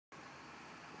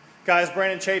Guys,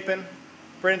 Brandon Chapin,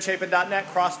 BrandonChapin.net,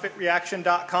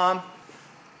 CrossFitReaction.com.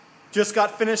 Just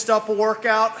got finished up a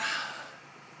workout.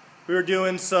 We were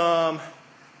doing some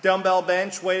dumbbell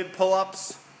bench weighted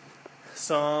pull-ups,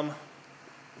 some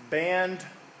band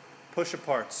push-up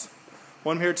parts.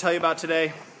 What I'm here to tell you about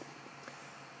today,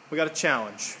 we got a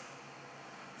challenge.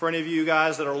 For any of you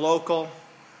guys that are local,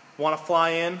 want to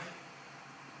fly in,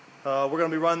 we're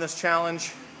going to be running this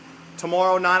challenge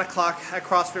tomorrow, 9 o'clock at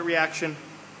CrossFit Reaction.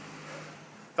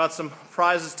 Got some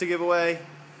prizes to give away.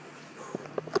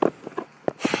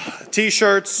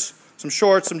 T-shirts, some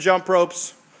shorts, some jump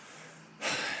ropes.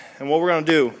 And what we're going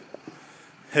to do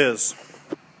is,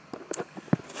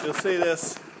 you'll see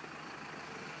this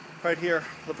right here,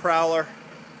 the Prowler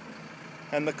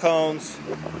and the cones.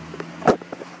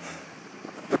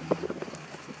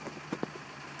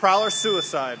 Prowler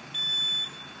suicide.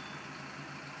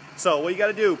 So what you got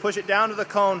to do, push it down to the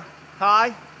cone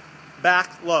high,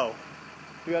 back low.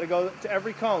 You got to go to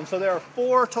every cone. So there are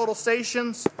 4 total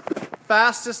stations.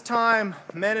 Fastest time,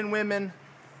 men and women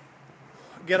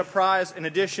get a prize. In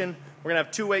addition, we're going to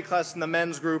have 2 weight classes in the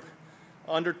men's group,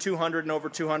 under 200 and over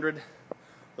 200.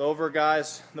 The over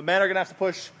guys, the men are going to have to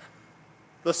push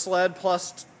the sled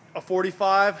plus a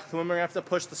 45. The women are going to have to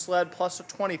push the sled plus a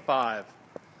 25.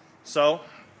 So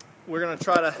we're going to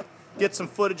try to get some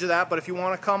footage of that. But if you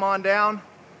want to come on down,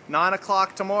 9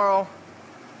 o'clock tomorrow,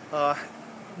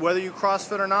 whether you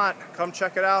CrossFit or not, come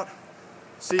check it out.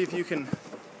 See if you can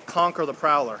conquer the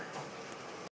Prowler.